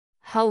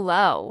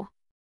Hello.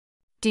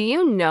 Do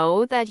you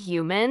know that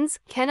humans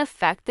can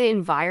affect the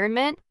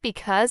environment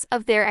because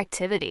of their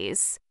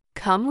activities?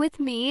 Come with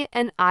me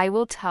and I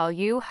will tell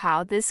you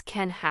how this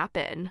can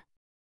happen.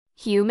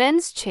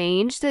 Humans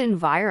change the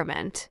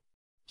environment.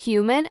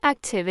 Human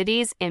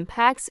activities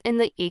impacts in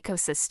the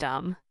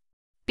ecosystem.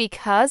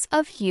 Because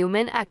of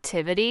human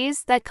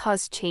activities that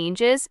cause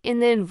changes in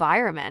the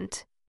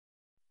environment,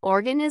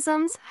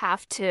 organisms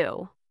have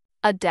to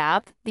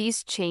adapt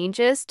these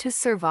changes to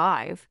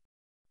survive.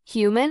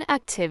 Human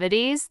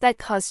activities that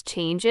cause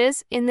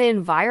changes in the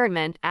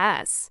environment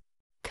as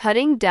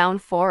cutting down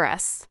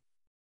forests,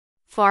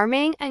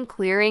 farming and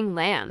clearing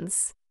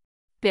lands,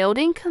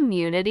 building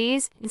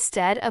communities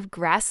instead of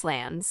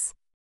grasslands,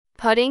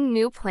 putting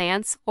new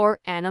plants or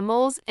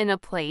animals in a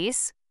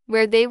place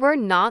where they were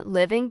not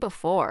living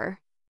before.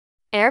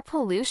 Air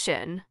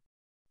pollution.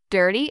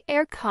 Dirty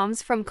air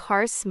comes from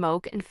car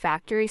smoke and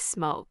factory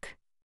smoke.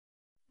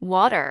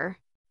 Water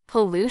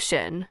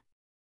pollution.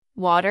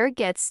 Water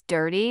gets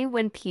dirty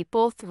when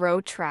people throw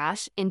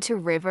trash into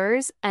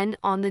rivers and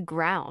on the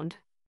ground.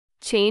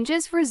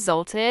 Changes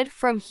resulted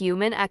from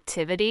human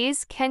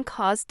activities can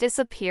cause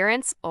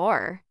disappearance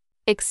or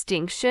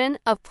extinction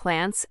of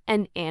plants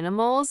and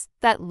animals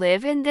that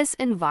live in this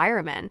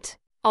environment.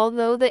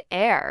 Although the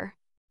air,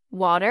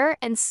 water,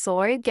 and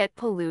soil get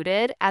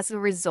polluted as a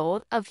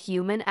result of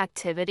human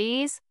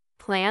activities,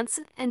 plants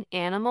and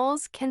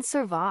animals can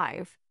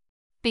survive.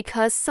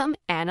 Because some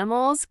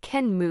animals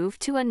can move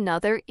to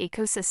another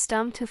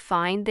ecosystem to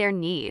find their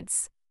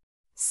needs,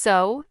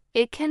 so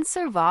it can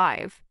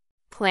survive.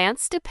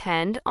 Plants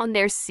depend on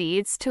their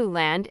seeds to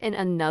land in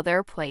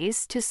another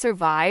place to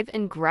survive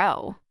and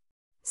grow.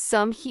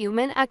 Some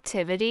human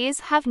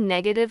activities have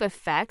negative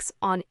effects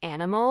on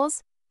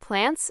animals,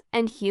 plants,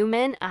 and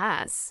humans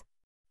as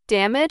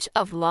damage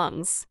of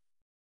lungs,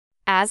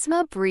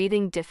 asthma,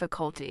 breathing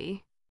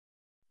difficulty,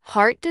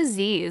 heart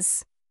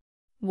disease.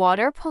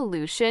 Water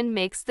pollution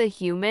makes the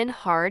human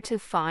hard to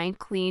find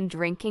clean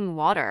drinking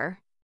water.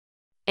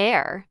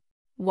 Air,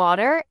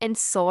 water, and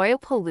soil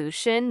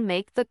pollution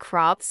make the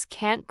crops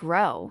can't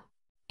grow.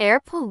 Air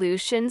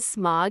pollution,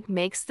 smog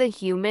makes the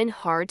human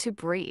hard to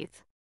breathe.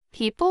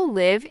 People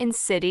live in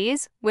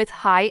cities with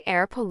high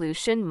air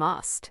pollution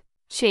must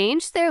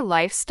change their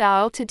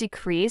lifestyle to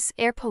decrease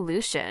air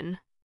pollution.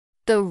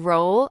 The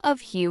role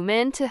of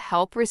human to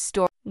help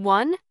restore: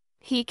 1.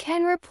 He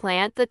can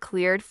replant the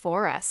cleared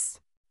forests.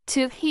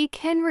 2. He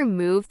can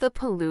remove the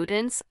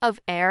pollutants of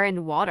air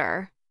and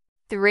water.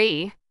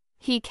 3.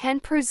 He can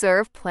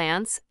preserve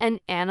plants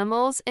and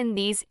animals in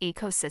these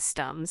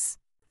ecosystems.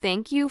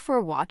 Thank you for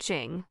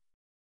watching.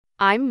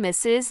 I'm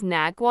Mrs.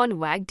 Nagwan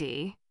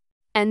Wagdi,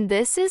 and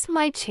this is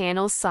my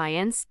channel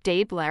Science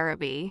Day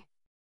Blarabi.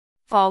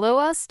 Follow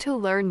us to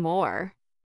learn more.